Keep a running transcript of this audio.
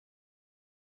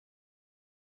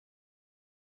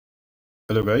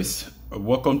Hello guys,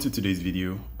 welcome to today's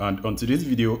video, and on today's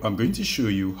video I'm going to show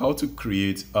you how to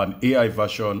create an AI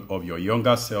version of your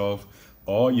younger self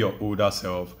or your older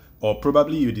self, or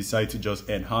probably you decide to just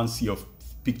enhance your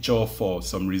picture for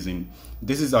some reason.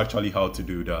 This is actually how to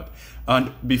do that.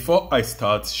 And before I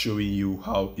start showing you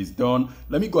how it's done,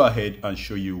 let me go ahead and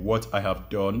show you what I have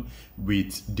done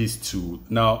with this tool.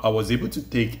 Now I was able to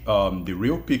take the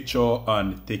real picture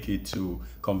and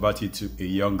convert it to a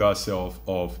younger self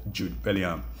of Jude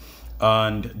Bellingham,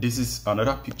 and this is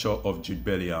another picture of Jude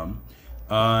Bellingham,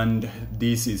 and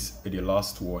this is the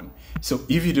last one. So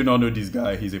if you do not know this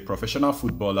guy, he's a professional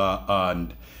footballer,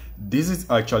 and this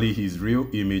is actually his real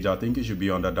image. I think it should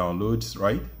be under downloads,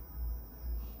 right?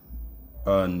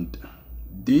 And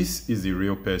this is the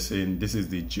real person. This is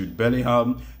the Jude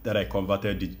Bellingham that I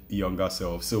converted the younger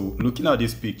self. So looking at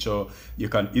this picture, you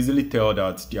can easily tell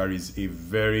that there is a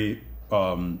very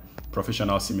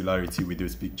professional similarity with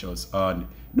those pictures, and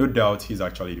no doubt he's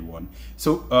actually the one.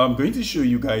 So I'm going to show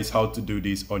you guys how to do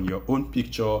this on your own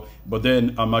picture, but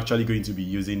then I'm actually going to be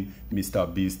using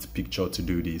Mr. Beast picture to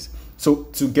do this. So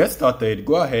to get started,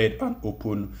 go ahead and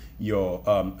open your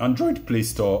Android Play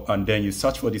Store, and then you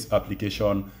search for this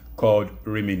application called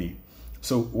Rimini.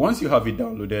 So once you have it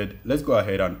downloaded, let's go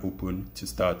ahead and open to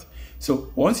start.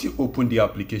 So once you open the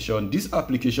application, this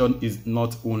application is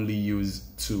not only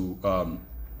used to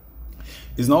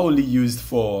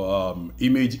for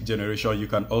image generation. You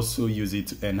can also use it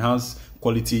to enhance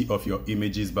quality of your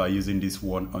images by using this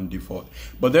one on default.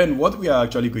 But then what we are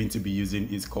actually going to be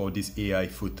using is called this AI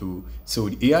photo. So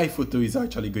the AI photo is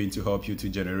actually going to help you to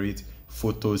generate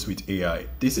photos with AI.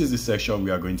 This is the section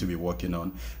we are going to be working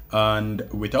on, and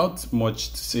without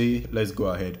much to say, let's go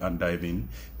ahead and dive in.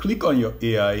 Click on your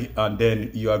AI, and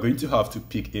then you are going to have to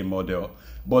pick a model.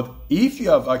 But if you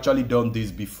have actually done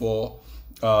this before,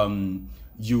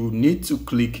 you need to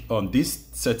click on this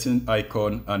setting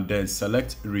icon and then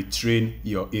select retrain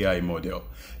your AI model.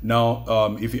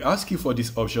 Now if you ask you for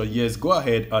this option, yes, go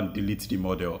ahead and delete the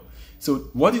model. So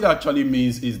what it actually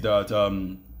means is that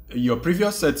your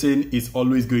previous setting is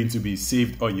always going to be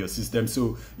saved on your system.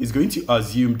 So it's going to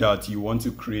assume that you want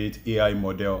to create AI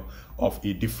model of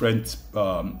a different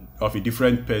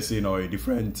person, or a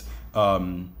different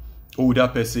older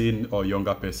person or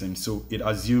younger person. So it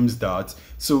assumes that.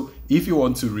 So if you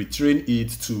want to retrain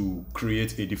it to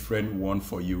create a different one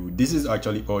for you, this is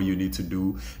actually all you need to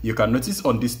do. You can notice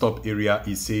on this top area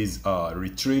it says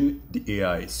retrain the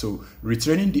AI. So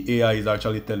retraining the AI is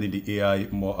actually telling the AI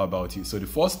more about you. So the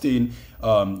first thing,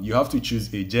 you have to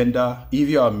choose a gender. If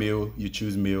you are male, you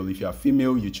choose male. If you are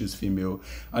female, you choose female.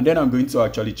 And then I'm going to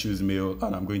actually choose male,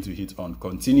 and I'm going to hit on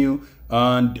continue.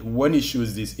 And when it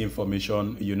shows this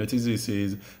information, you notice it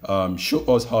says show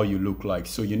us how you look like.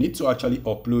 So you need to actually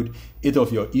upload 8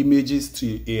 of your images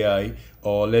to AI,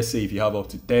 or let's say if you have up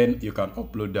to 10, you can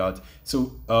upload that.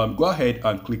 So go ahead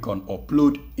and click on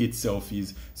upload 8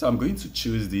 selfies. So I'm going to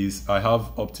choose this. I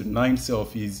have up to 9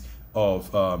 selfies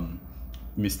of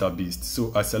Mr. Beast.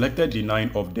 So I selected the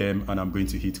 9 of them, and I'm going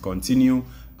to hit continue,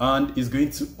 and it's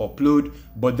going to upload.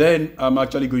 But then I'm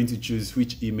actually going to choose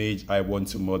which image I want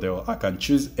to model. I can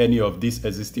choose any of this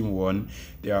existing one.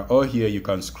 They are all here. You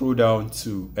can scroll down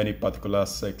to any particular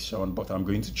section, but I'm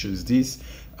going to choose this,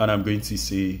 and I'm going to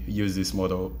say use this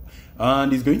model,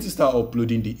 and it's going to start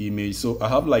uploading the image. So I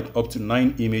have like up to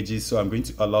 9 images, so I'm going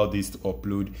to allow this to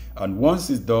upload, and once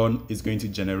it's done, it's going to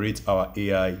generate our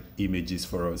AI images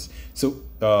for us. So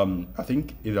I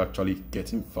think it's actually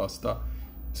getting faster,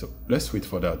 so let's wait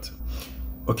for that.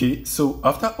 Okay, so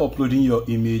after uploading your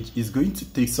image, it's going to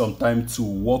take some time to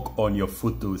work on your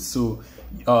photos. So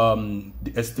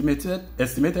the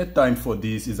estimated time for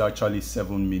this is actually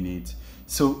 7 minutes.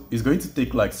 So it's going to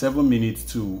take like 7 minutes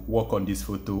to work on this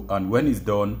photo, and when it's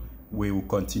done, we will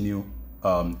continue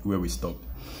where we stopped.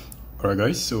 All right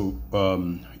guys, so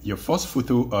your first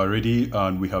photo are ready,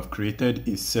 and we have created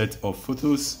a set of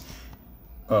photos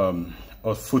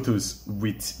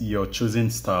with your chosen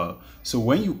style. So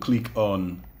when you click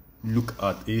on look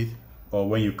at it, or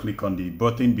when you click on the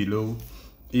button below,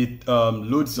 it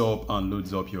loads up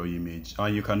your image,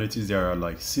 and you can notice there are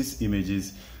like 6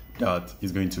 images that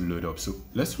is going to load up. So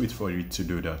let's wait for it to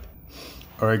do that.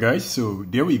 All right guys, so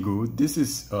there we go. This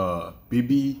is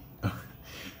baby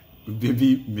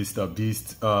Mr.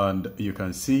 Beast, and you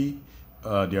can see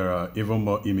there are even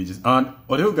more images. And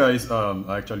although guys,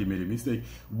 I actually made a mistake.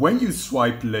 When you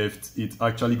swipe left, it's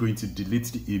actually going to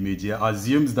delete the image. It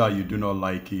assumes that you do not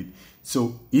like it.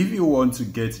 So if you want to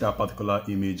get that particular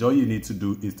image, all you need to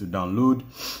do is to download.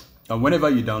 And whenever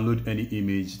you download any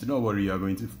image, do not worry, you are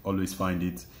going to always find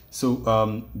it. So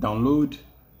download,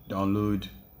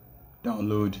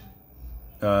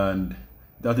 and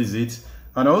that is it.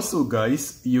 And also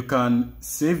guys, you can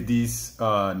save this,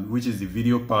 which is the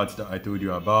video part that I told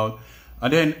you about.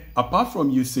 And then apart from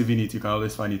you saving it, you can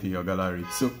always find it in your gallery.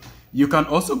 So you can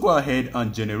also go ahead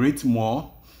and generate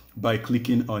more by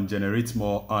clicking on generate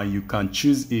more, and you can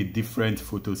choose a different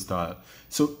photo style.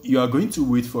 So you are going to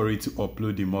wait for it to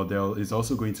upload the model. It's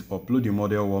also going to upload the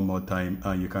model one more time,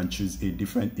 and you can choose a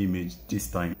different image this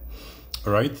time.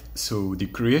 All right, so the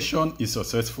creation is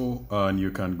successful, and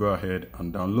you can go ahead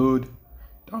and download.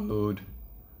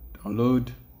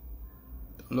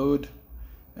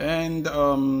 And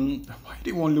am I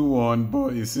the only one?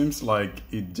 But it seems like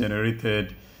it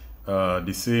generated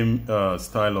the same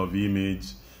style of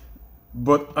image.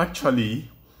 But actually,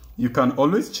 you can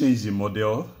always change the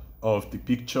model of the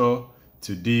picture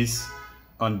to this,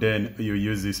 and then you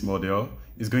use this model.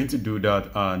 It's going to do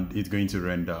that, and it's going to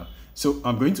render. So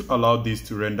I'm going to allow this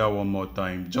to render one more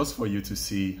time, just for you to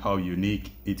see how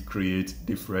unique it creates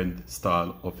different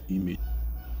style of image.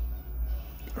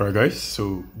 Alright guys,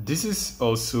 so this is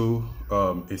also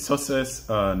a success,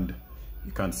 and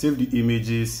you can save the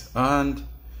images, and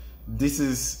this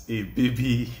is a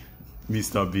baby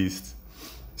Mr. Beast.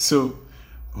 So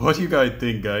what do you guys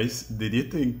think, guys? Did you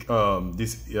think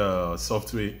this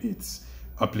software, its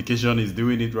application is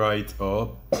doing it right,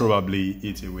 or probably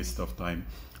it's a waste of time?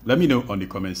 Let me know on the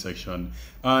comment section.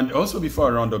 And also, before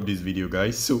I round up this video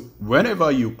guys, so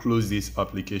whenever you close this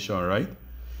application, right,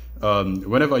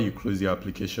 whenever you close the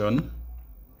application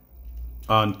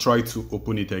and try to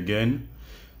open it again,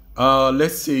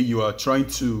 let's say you are trying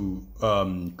to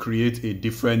create a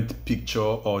different picture,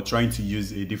 or trying to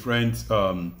use a different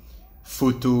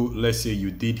photo, let's say you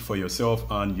did for yourself,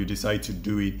 and you decide to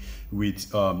do it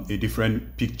with a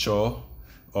different picture,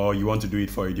 or you want to do it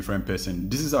for a different person.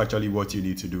 This is actually what you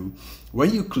need to do.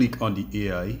 When you click on the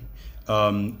AI,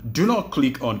 do not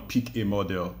click on pick a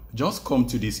model. Just come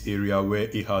to this area where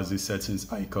it has the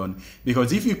settings icon,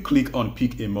 because if you click on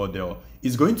pick a model,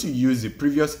 it's going to use the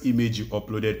previous image you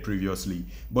uploaded previously.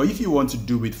 But if you want to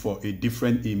do it for a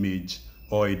different image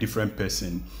or a different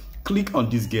person, click on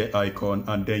this gear icon,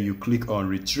 and then you click on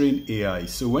retrain AI.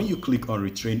 So when you click on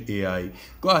retrain AI,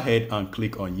 go ahead and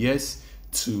click on yes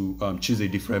to choose a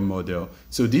different model.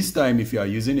 So this time, if you are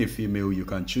using a female, you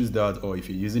can choose that, or if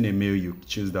you're using a male, you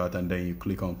choose that, and then you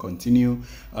click on continue,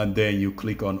 and then you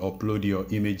click on upload your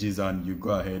images, and you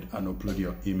go ahead and upload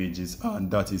your images, and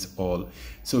that is all.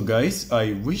 So guys,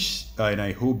 I wish and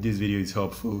I hope this video is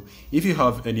helpful. If you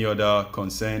have any other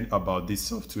concern about this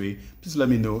software, please let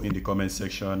me know in the comment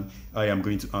section. I am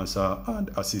going to answer and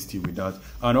assist you with that.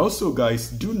 And also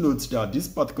guys, do note that this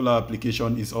particular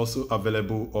application is also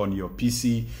available on your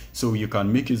PC, so you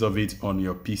can make use of it on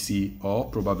your PC or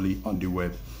probably on the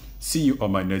web. See you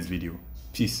on my next video.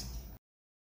 Peace.